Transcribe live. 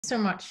so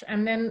much.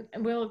 And then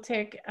we'll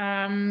take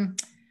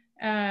comments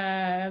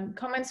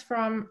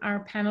from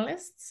our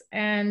panelists,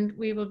 and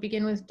we will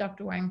begin with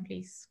Dr. Wang,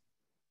 please.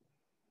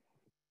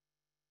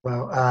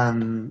 Well,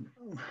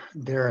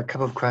 there are a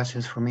couple of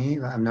questions for me.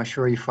 I'm not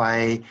sure if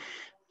I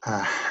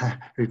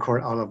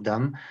record all of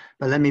them,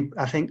 but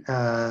I think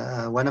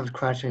one of the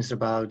questions is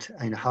about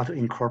how to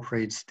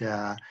incorporate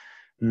the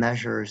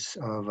measures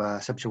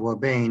of subject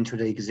well-being into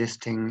the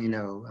existing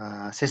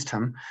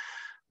system.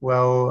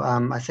 Well,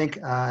 I think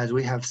as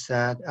we have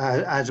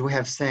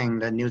seen,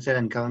 the New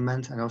Zealand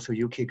government and also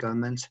UK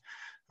government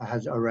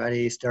has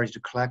already started to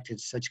collect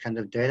such kind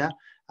of data.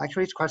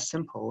 Actually, it's quite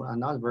simple and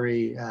not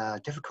very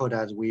difficult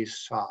as we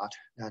thought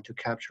to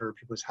capture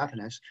people's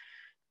happiness,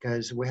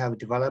 because we have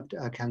developed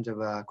a kind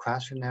of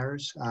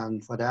questionnaires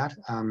for that.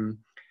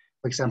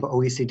 For example,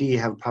 OECD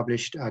have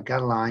published a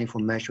guideline for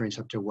measuring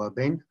subject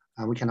well-being.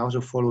 We can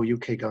also follow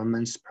UK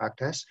government's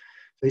practice.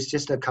 So it's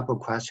just a couple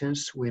of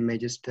questions. We may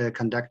just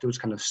conduct those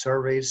kind of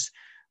surveys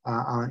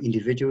on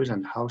individuals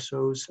and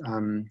households.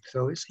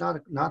 So it's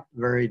not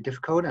very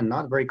difficult and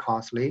not very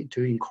costly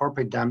to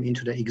incorporate them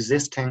into the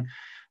existing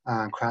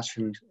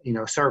question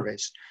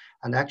surveys.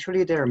 And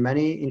actually there are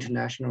many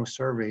international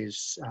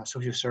surveys,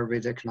 social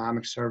surveys,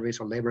 economic surveys,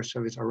 or labor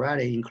surveys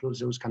already include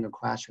those kind of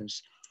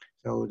questions.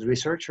 So the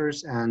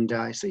researchers and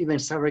so even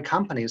several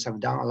companies have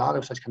done a lot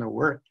of such kind of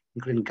work,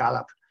 including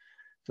Gallup.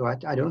 So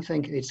I don't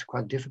think it's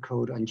quite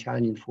difficult and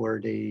challenging for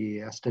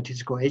the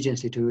statistical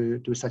agency to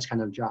do such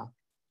kind of job.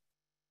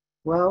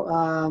 Well,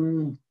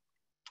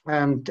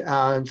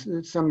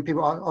 some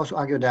people also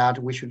argue that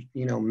we should,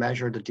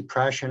 measure the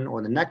depression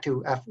or the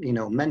negative,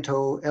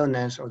 mental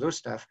illness or those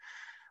stuff.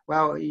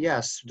 Well,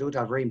 yes, those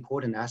are very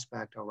important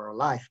aspects of our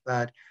life,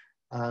 but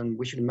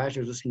we should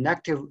measure those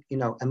negative,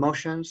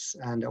 emotions,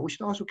 and we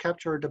should also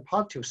capture the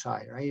positive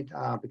side, right?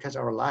 Because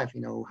our life,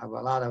 have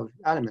a lot of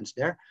elements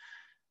there.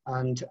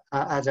 And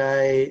as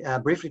I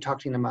briefly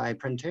talked in my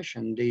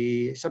presentation,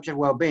 the subject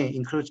well-being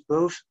includes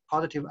both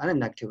positive and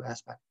negative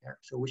aspects there.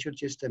 So we should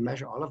just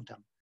measure all of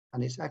them.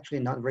 And it's actually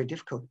not very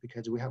difficult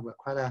because we have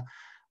quite a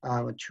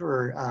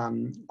mature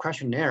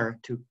questionnaire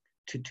to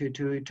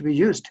be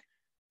used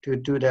to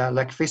do the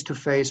like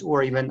face-to-face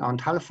or even on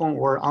telephone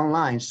or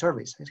online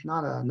service. It's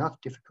not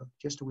difficult,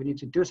 just we need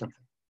to do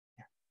something.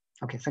 Yeah.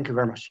 Okay, thank you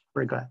very much.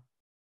 Very glad.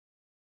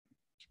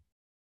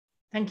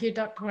 Thank you,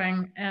 Dr.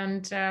 Wang.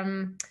 And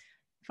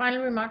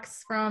final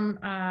remarks from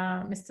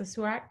Mr.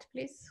 Suat,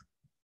 please.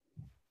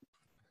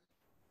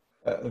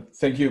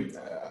 Thank you.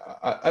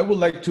 I would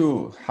like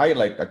to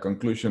highlight a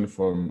conclusion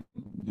from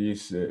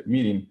this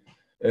meeting.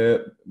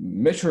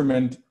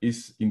 Measurement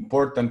is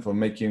important for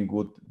making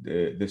good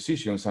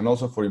decisions and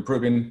also for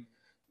improving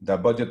the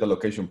budget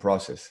allocation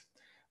process.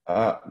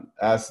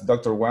 As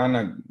Dr. Wang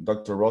and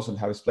Dr. Russell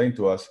have explained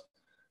to us,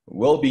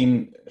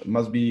 well-being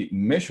must be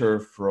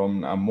measured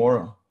from a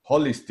more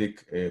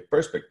holistic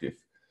perspective.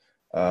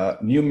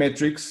 New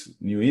metrics,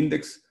 new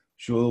index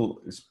should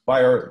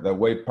inspire the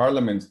way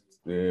Parliament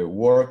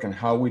work and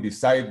how we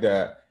decide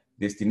the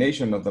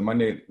destination of the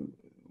money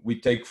we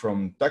take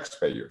from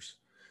taxpayers.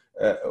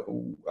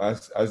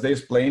 As they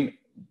explain,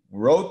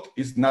 growth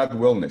is not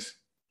wellness.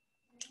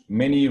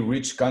 Many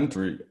rich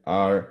countries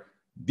are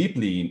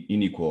deeply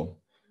unequal.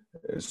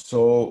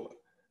 So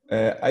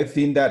I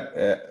think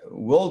that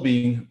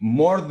well-being,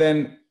 more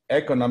than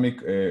economic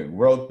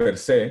growth per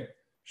se,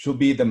 should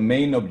be the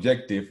main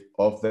objective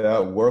of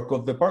the work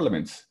of the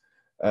parliaments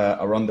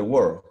around the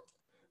world.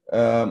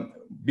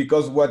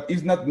 Because what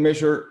is not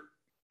measured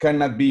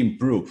cannot be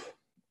improved.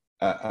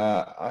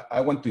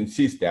 I want to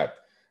insist that.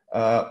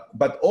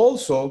 But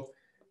also,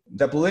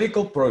 the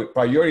political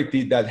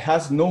priority that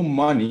has no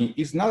money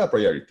is not a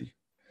priority.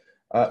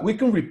 We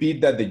can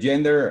repeat that the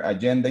gender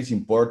agenda is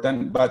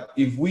important, but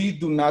if we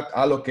do not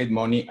allocate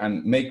money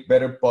and make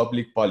better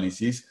public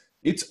policies,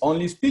 it's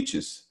only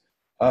speeches.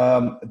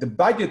 The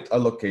budget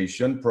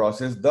allocation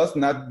process does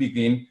not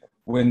begin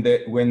when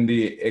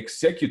the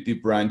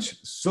executive branch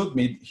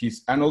submits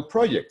his annual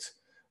projects.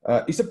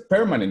 It's a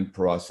permanent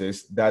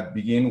process that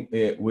begins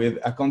with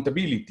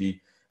accountability.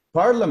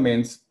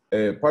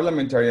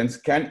 Parliamentarians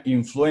can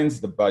influence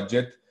the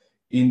budget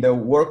in the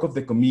work of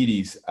the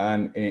committees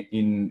and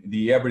in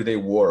the everyday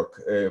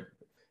work,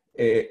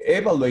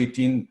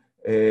 evaluating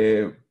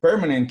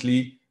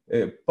permanently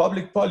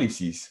public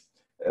policies.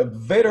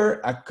 Better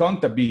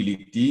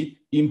accountability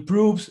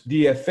improves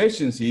the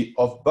efficiency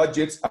of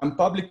budgets and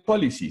public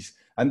policies.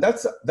 And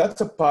that's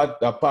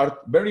a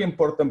very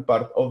important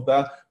part of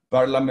the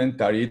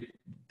parliamentary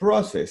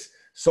process.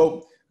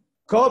 So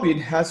COVID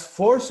has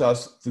forced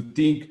us to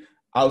think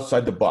out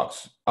of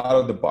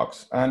the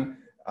box. And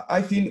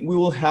I think we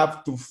will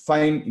have to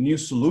find new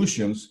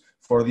solutions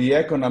for the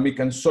economic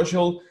and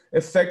social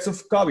effects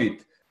of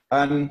COVID.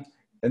 And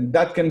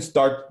that can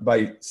start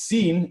by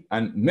seeing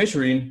and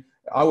measuring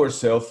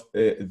ourselves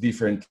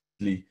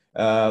differently.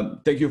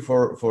 Thank you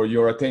for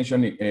your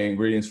attention and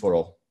greetings for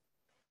all.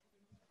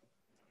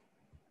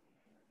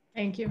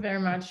 Thank you very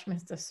much,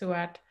 Mr.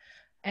 Suat.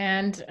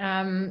 And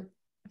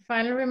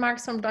Final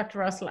remarks from Dr.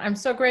 Russell. I'm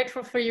so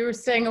grateful for you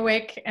staying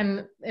awake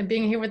and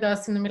being here with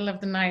us in the middle of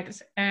the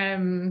night.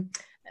 A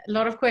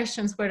lot of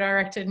questions were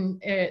directed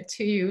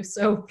to you,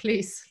 so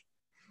please,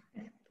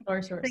 the floor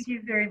is yours. Thank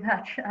you very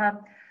much.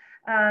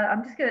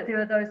 I'm just going to,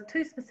 there are those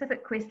two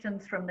specific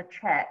questions from the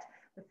chat.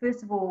 The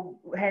first of all,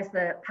 has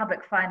the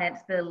public finance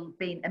bill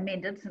been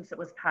amended since it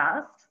was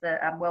passed, the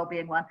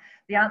wellbeing one?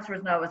 The answer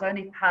is no, it was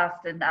only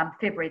passed in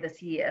February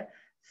this year.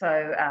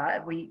 So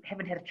we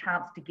haven't had a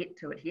chance to get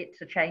to it yet,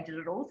 to change it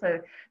at all. So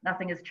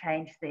nothing has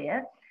changed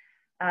there.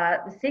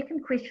 The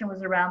second question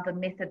was around the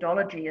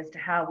methodology as to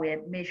how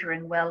we're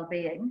measuring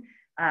well-being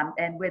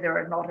and whether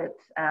or not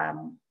it's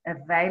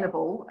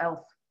available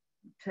else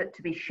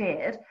to be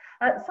shared.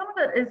 Some of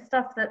it is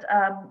stuff that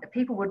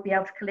people would be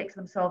able to collect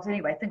themselves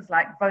anyway, things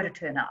like voter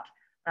turnout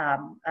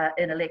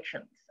in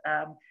elections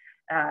and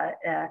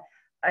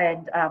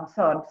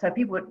so on. So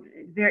people would,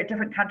 very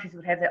different countries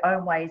would have their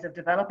own ways of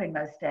developing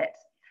those stats.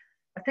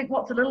 I think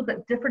what's a little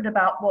bit different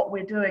about what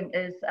we're doing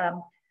is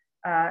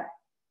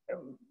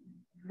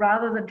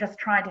rather than just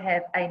trying to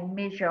have a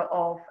measure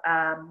of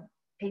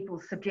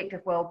people's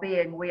subjective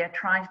well-being, we are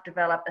trying to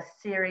develop a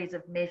series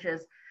of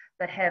measures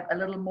that have a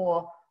little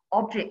more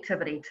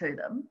objectivity to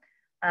them,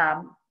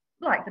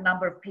 like the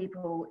number of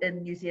people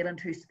in New Zealand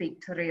who speak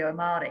Te Reo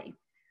Māori.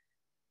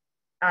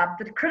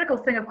 The critical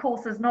thing, of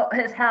course, is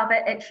how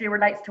that actually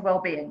relates to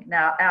well-being.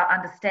 Now, our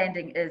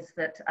understanding is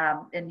that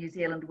in New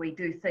Zealand, we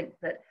do think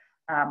that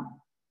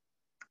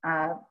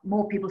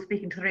more people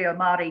speaking Te Reo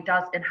Māori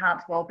does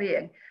enhance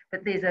well-being,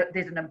 but there's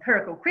an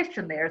empirical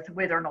question there as to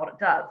whether or not it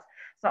does.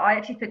 So I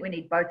actually think we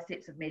need both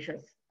sets of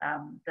measures,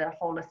 the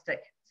holistic,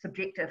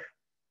 subjective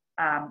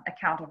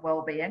account of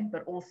well-being,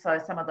 but also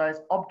some of those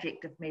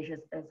objective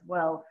measures as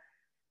well.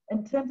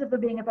 In terms of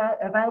it being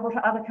available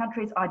to other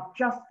countries, I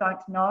just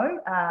don't know.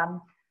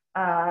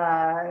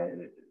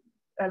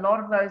 A lot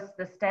of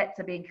the stats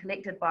are being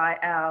collected by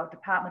our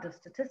Department of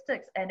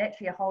Statistics, and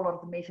actually a whole lot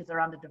of the measures are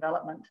under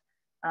development.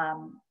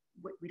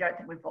 We don't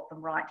think we've got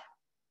them right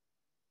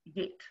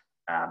yet,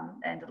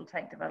 and it'll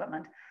take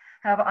development.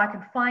 However, I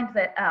can find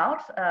that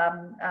out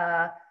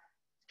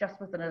just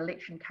with an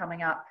election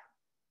coming up.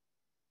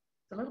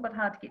 It's a little bit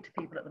hard to get to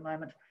people at the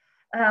moment.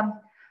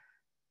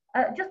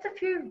 Just a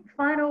few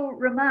final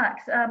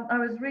remarks. I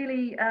was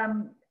really,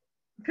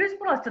 first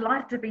of all, I was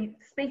delighted to be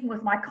speaking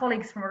with my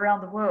colleagues from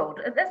around the world.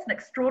 That's an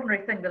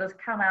extraordinary thing that has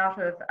come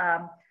out of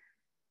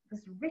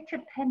this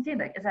wretched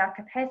pandemic, is our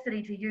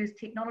capacity to use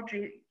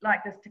technology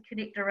like this to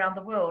connect around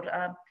the world.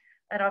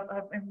 And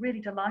I've been really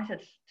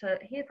delighted to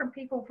hear from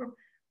people from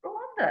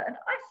Rwanda and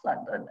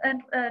Iceland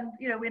and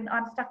you know, when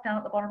I'm stuck down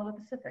at the bottom of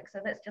the Pacific. So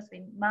that's just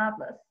been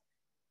marvelous.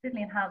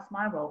 Certainly enhanced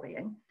my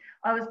well-being.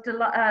 I was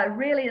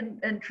really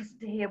interested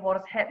to hear what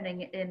is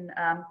happening in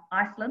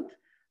Iceland,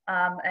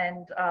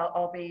 and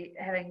I'll be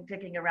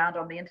digging around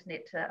on the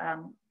internet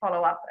to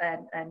follow up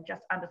and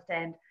just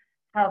understand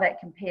how that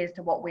compares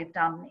to what we've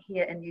done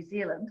here in New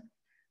Zealand.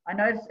 I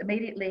noticed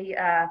immediately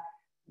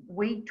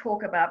we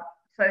talk about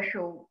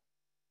social,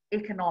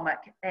 economic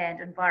and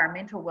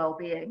environmental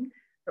well-being,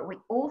 but we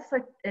also,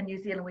 in New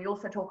Zealand, we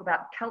also talk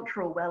about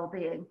cultural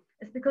well-being.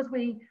 It's because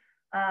we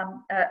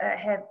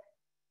have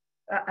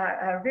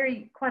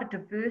quite a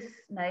diverse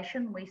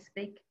nation. We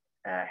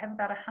have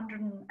about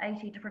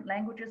 180 different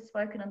languages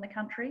spoken in the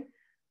country.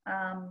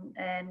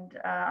 And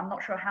I'm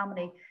not sure how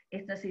many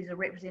ethnicities are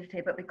represented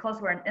here, but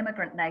because we're an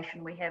immigrant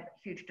nation, we have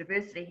huge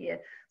diversity here.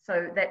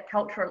 So that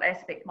cultural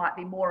aspect might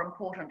be more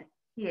important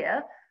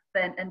here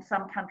than in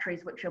some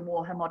countries which are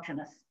more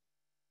homogenous,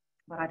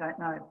 but I don't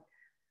know.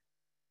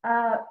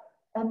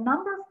 A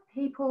number of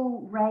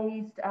people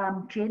raised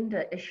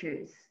gender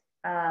issues.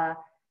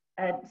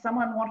 And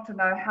someone wanted to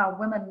know how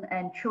women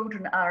and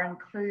children are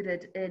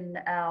included in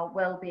our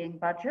wellbeing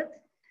budget.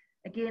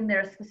 Again, there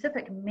are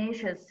specific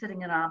measures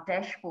sitting in our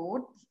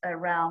dashboards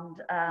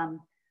around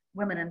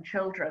women and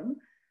children.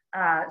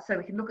 So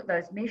we can look at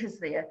those measures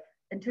there.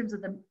 In terms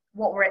of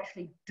what we're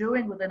actually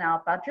doing within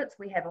our budgets,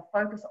 we have a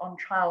focus on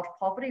child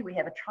poverty. We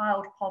have a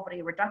Child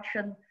Poverty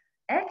Reduction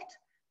Act,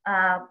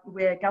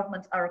 where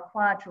governments are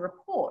required to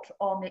report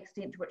on the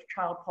extent to which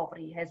child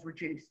poverty has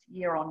reduced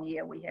year on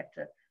year. We have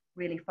to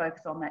really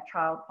focus on that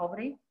child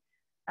poverty.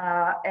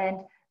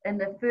 And in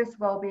the first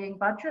wellbeing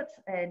budget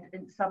and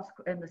in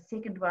the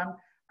second one,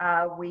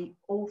 we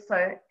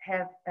also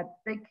have a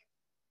big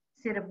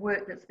set of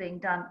work that's being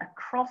done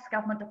across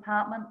government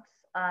departments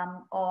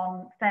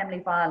on family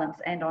violence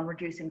and on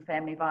reducing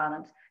family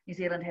violence. New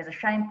Zealand has a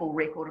shameful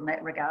record in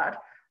that regard,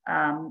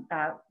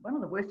 one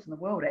of the worst in the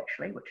world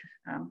actually, which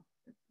is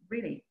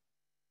really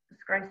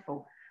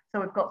disgraceful.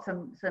 So we've got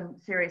some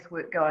serious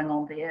work going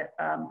on there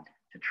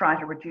to try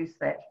to reduce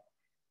that.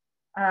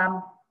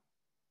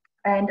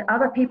 And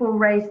other people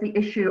raise the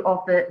issue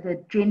of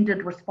the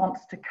gendered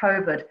response to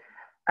COVID.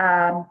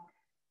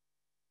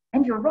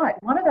 And you're right,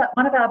 one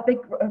of our big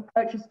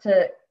approaches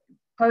to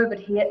COVID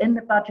here in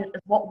the budget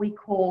is what we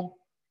call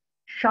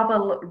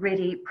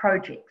shovel-ready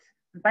projects.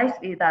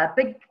 Basically, they're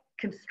big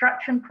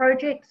construction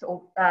projects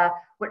or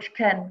which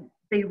can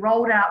be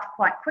rolled out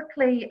quite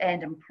quickly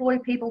and employ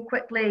people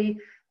quickly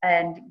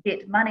and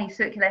get money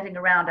circulating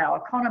around our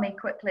economy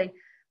quickly.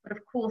 But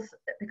of course,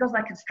 because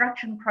they're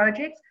construction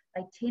projects,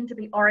 they tend to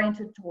be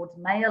oriented towards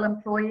male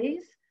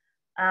employees.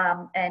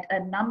 And a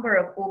number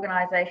of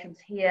organisations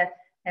here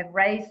have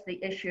raised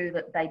the issue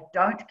that they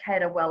don't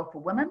cater well for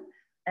women.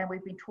 And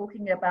we've been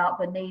talking about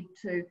the need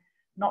to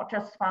not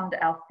just fund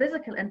our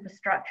physical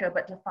infrastructure,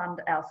 but to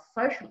fund our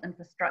social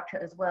infrastructure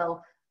as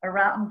well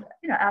around,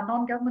 our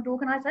non-government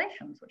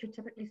organisations, which are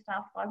typically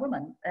staffed by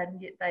women, and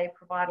yet they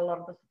provide a lot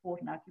of the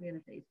support in our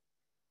communities.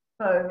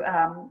 So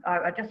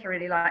I just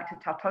really like to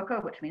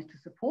tautoko, which means to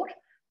support,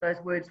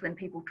 those words when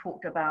people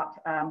talked about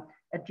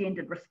a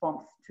gendered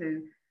response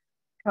to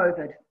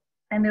COVID.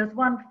 And there was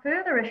one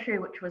further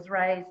issue which was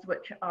raised,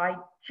 which I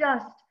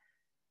just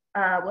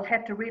will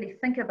have to really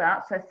think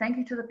about. So thank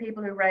you to the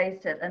people who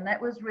raised it. And that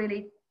was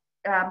really,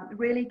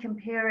 really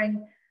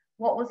comparing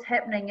what was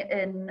happening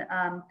in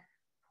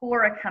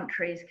poorer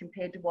countries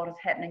compared to what is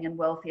happening in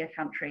wealthier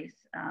countries.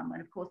 And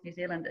of course, New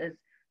Zealand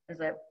is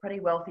a pretty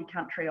wealthy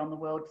country on the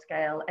world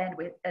scale. And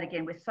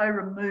again, we're so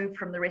removed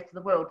from the rest of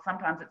the world,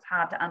 sometimes it's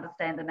hard to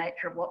understand the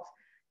nature of what's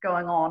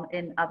going on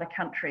in other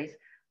countries.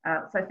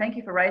 So thank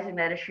you for raising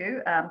that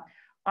issue.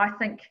 I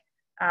think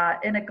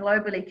in a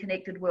globally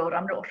connected world,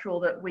 I'm not sure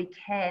that we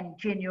can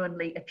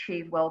genuinely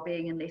achieve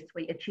well-being unless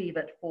we achieve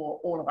it for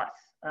all of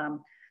us.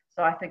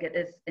 So I think it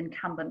is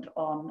incumbent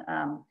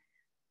on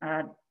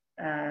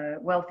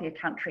wealthier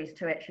countries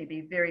to actually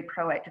be very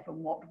proactive in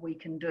what we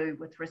can do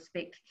with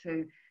respect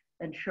to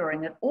ensuring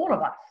that all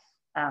of us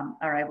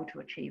are able to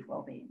achieve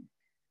well-being.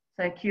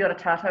 So kia ora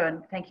tātou,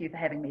 and thank you for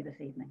having me this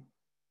evening.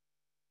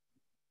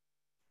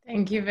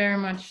 Thank you very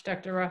much,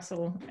 Dr.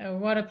 Russell.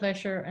 What a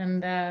pleasure,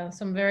 and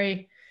some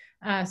very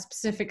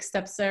specific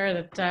steps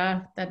there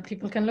that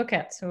people can look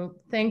at. So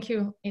thank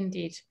you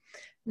indeed.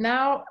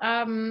 Now,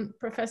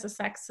 Professor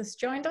Sachs has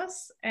joined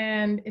us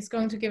and is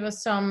going to give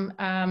us some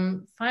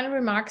final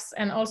remarks,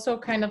 and also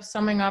kind of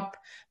summing up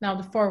now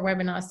the 4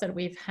 webinars that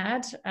we've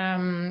had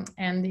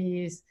and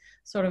these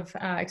sort of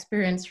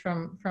experience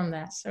from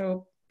that.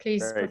 So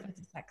please, Great.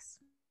 Professor Sachs.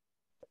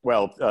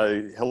 Well,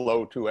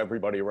 hello to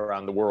everybody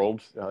around the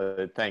world.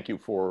 Thank you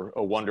for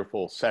a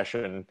wonderful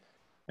session,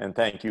 and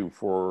thank you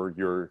for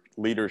your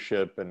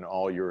leadership and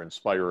all your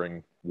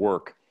inspiring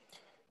work.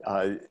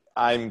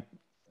 I'm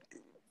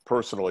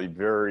personally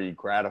very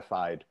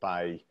gratified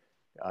by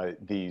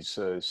these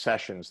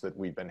sessions that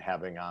we've been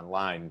having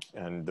online.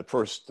 And the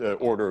first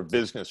order of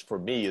business for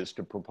me is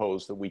to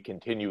propose that we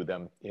continue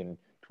them in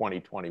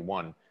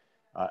 2021.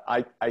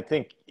 I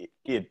think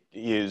it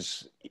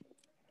is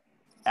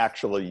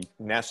actually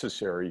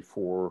necessary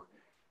for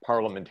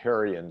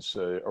parliamentarians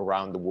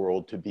around the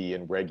world to be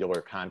in regular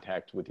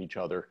contact with each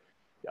other.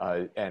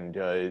 And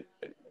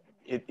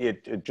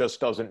it just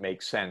doesn't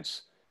make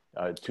sense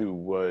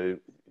to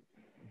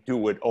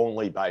do it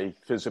only by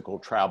physical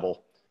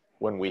travel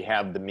when we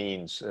have the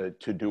means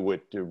to do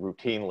it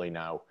routinely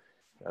now.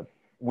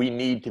 We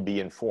need to be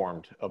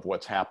informed of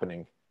what's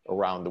happening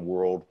around the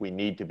world. We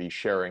need to be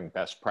sharing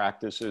best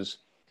practices.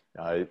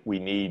 We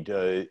need,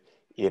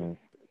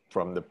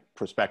 from the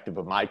perspective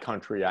of my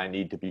country, I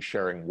need to be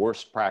sharing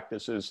worst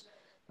practices.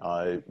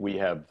 We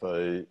have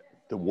the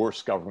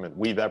worst government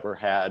we've ever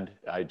had.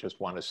 I just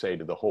want to say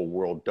to the whole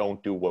world,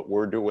 don't do what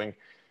we're doing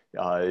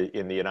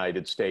in the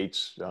United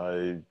States.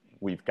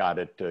 We've got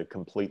it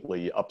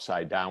completely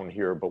upside down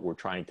here, but we're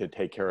trying to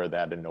take care of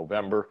that in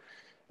November.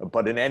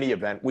 But in any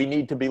event, we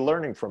need to be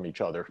learning from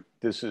each other.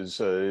 This is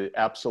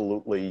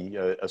absolutely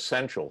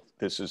essential.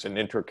 This is an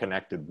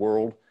interconnected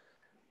world.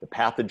 The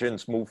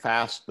pathogens move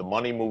fast, the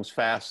money moves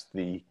fast,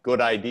 the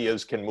good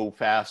ideas can move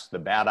fast, the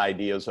bad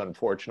ideas,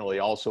 unfortunately,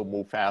 also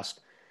move fast.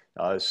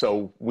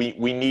 So we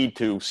need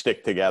to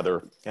stick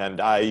together.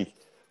 And I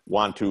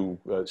want to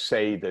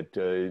say that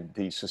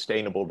the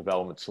Sustainable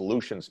Development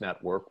Solutions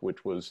Network,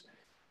 which was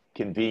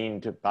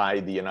convened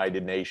by the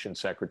United Nations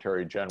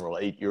Secretary General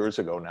 8 years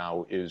ago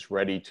now, is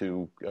ready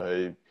to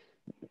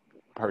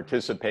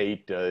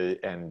participate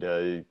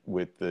and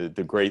with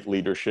the great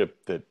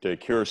leadership that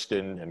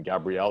Kirsten and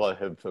Gabriella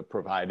have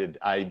provided,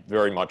 I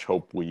very much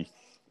hope we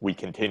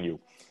continue.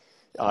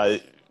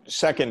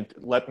 Second,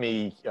 let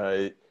me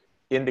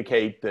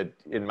indicate that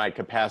in my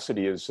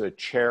capacity as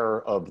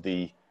chair of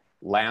the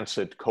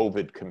Lancet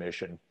COVID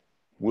Commission,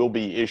 we'll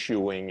be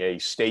issuing a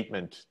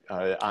statement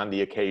on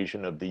the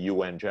occasion of the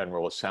UN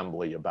General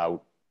Assembly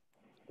about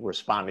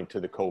responding to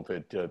the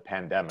COVID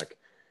pandemic.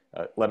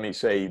 Let me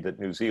say that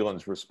New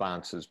Zealand's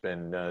response has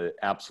been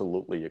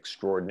absolutely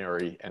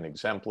extraordinary and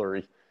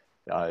exemplary,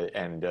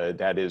 and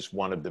that is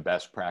one of the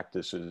best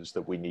practices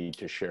that we need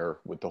to share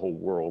with the whole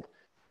world.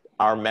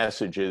 Our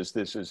message is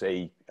this is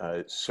a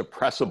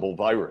suppressible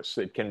virus.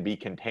 It can be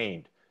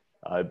contained,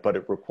 but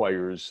it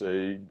requires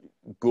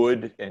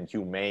good and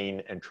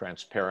humane and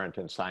transparent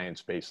and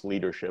science-based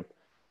leadership,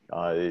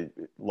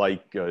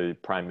 like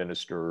Prime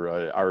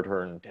Minister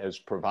Ardern has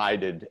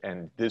provided,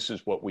 and this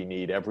is what we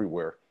need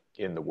everywhere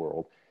in the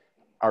world.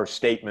 Our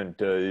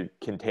statement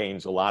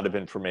contains a lot of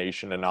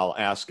information, and I'll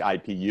ask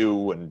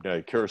IPU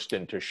and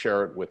Kirsten to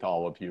share it with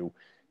all of you.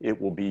 It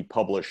will be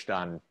published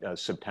on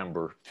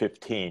September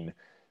 15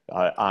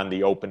 on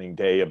the opening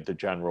day of the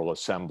General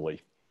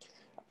Assembly.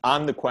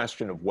 On the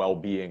question of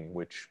well-being,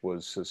 which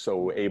was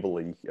so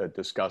ably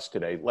discussed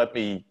today, let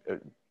me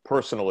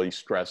personally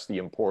stress the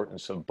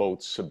importance of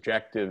both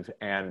subjective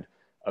and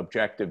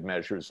objective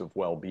measures of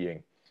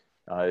well-being.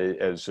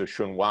 As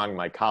Shun Wang,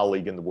 my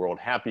colleague in the World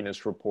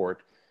Happiness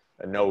Report,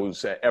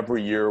 knows,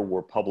 every year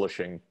we're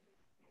publishing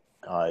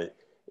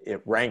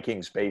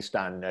rankings based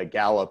on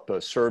Gallup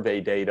survey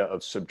data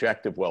of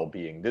subjective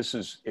well-being. This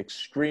is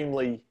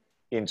extremely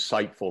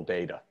insightful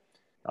data.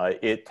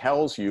 It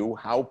tells you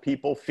how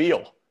people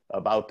feel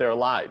about their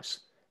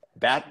lives.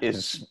 That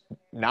is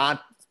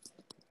not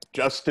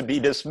just to be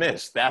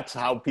dismissed. That's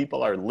how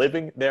people are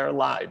living their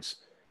lives.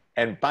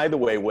 And by the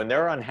way, when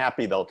they're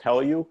unhappy, they'll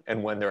tell you,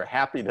 and when they're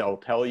happy, they'll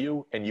tell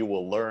you, and you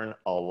will learn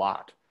a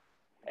lot.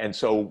 And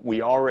so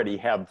we already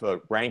have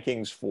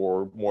rankings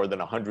for more than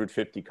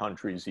 150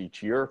 countries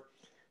each year,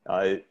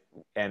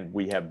 and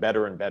we have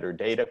better and better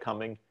data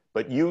coming,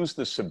 but use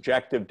the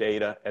subjective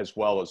data as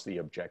well as the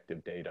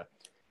objective data.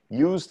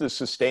 Use the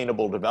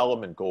Sustainable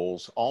Development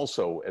Goals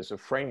also as a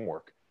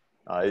framework.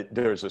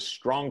 There's a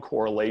strong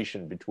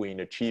correlation between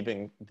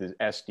achieving the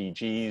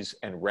SDGs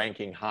and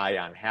ranking high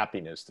on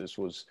happiness. This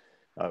was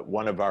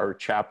one of our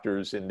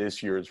chapters in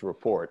this year's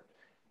report.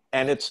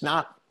 And it's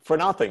not for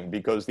nothing,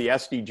 because the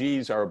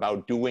SDGs are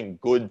about doing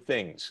good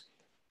things: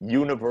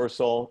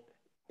 universal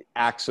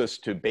access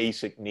to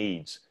basic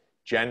needs,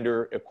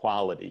 gender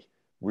equality,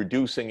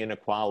 reducing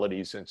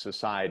inequalities in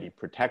society,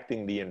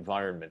 protecting the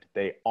environment.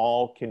 They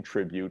all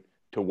contribute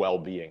to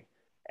well-being.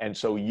 And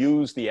so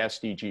use the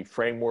SDG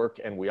framework,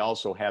 and we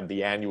also have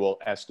the annual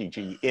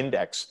SDG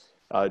index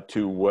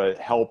to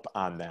help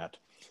on that.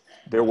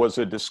 There was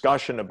a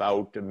discussion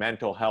about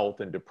mental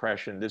health and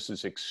depression. This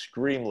is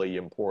extremely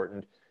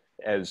important.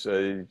 As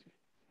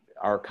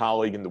our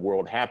colleague in the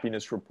World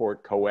Happiness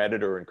Report,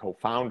 co-editor and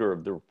co-founder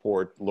of the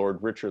report,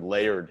 Lord Richard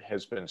Layard,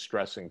 has been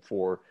stressing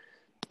for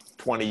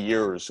 20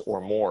 years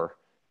or more,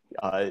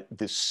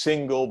 the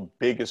single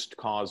biggest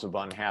cause of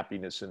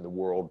unhappiness in the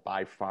world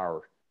by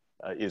far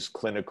is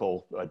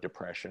clinical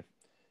depression.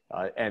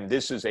 And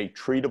this is a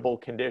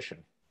treatable condition.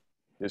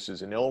 This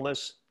is an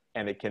illness,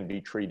 and it can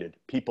be treated.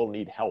 People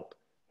need help,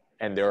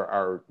 and there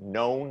are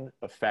known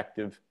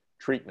effective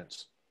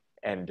treatments.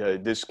 And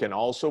this can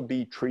also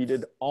be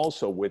treated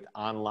also with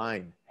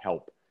online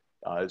help.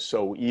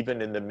 So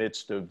even in the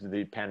midst of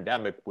the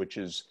pandemic, which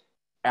is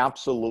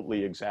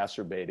absolutely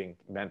exacerbating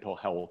mental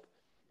health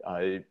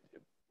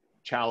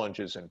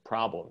challenges and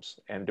problems,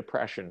 and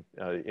depression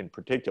in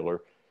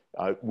particular,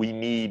 we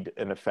need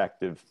an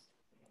effective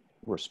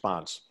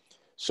response.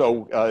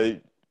 So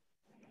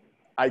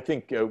I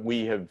think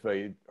we have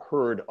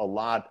heard a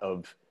lot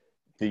of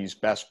these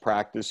best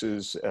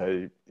practices.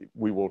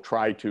 We will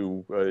try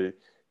to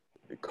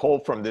cull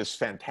from this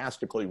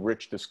fantastically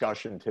rich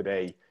discussion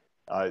today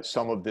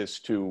some of this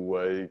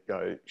to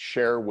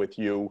share with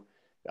you.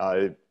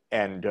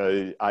 And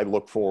I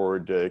look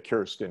forward,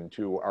 Kirsten,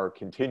 to our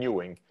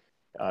continuing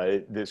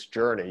this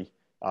journey.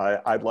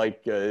 I'd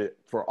like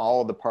for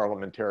all of the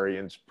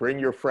parliamentarians, bring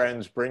your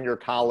friends, bring your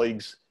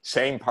colleagues,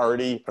 same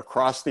party,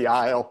 across the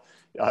aisle,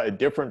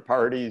 different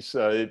parties,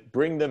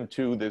 bring them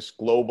to this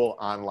global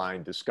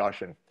online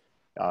discussion.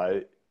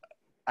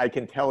 I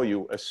can tell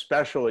you,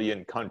 especially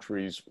in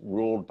countries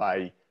ruled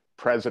by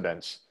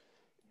presidents,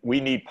 we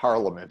need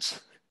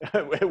parliaments.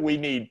 We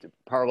need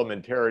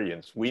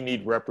parliamentarians. We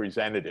need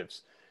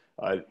representatives.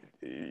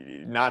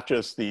 Not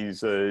just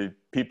these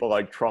people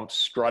like Trump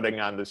strutting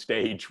on the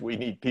stage. We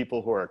need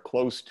people who are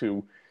close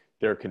to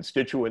their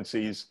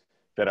constituencies,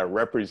 that are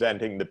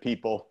representing the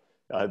people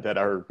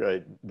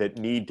that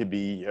need to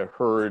be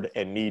heard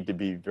and need to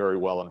be very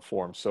well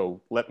informed.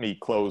 So let me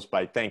close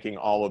by thanking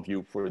all of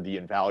you for the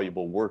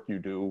invaluable work you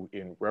do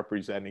in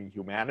representing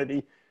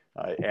humanity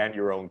and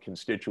your own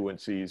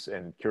constituencies.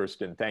 And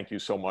Kirsten, thank you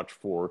so much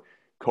for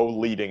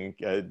co-leading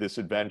this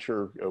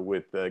adventure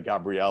with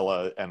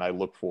Gabriella, and I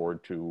look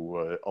forward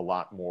to a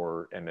lot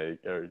more and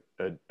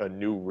a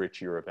new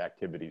rich year of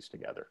activities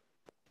together.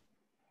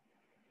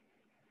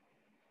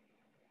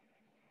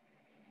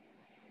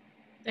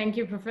 Thank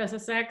you, Professor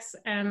Sachs.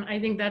 I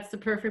think that's the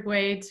perfect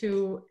way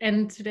to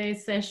end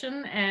today's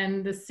session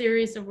and the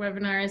series of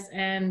webinars.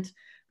 And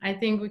I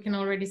think we can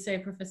already say,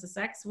 Professor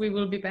Sachs, we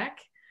will be back.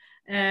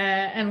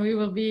 And we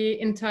will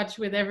be in touch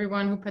with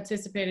everyone who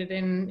participated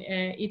in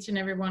each and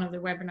every one of the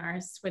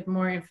webinars with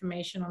more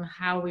information on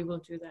how we will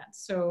do that.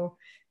 So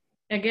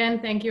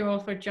again, thank you all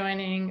for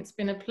joining. It's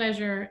been a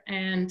pleasure,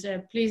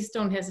 and please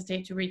don't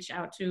hesitate to reach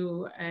out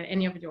to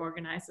any of the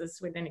organizers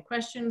with any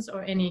questions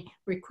or any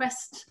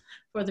requests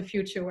for the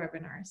future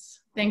webinars.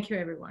 Thank you,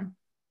 everyone.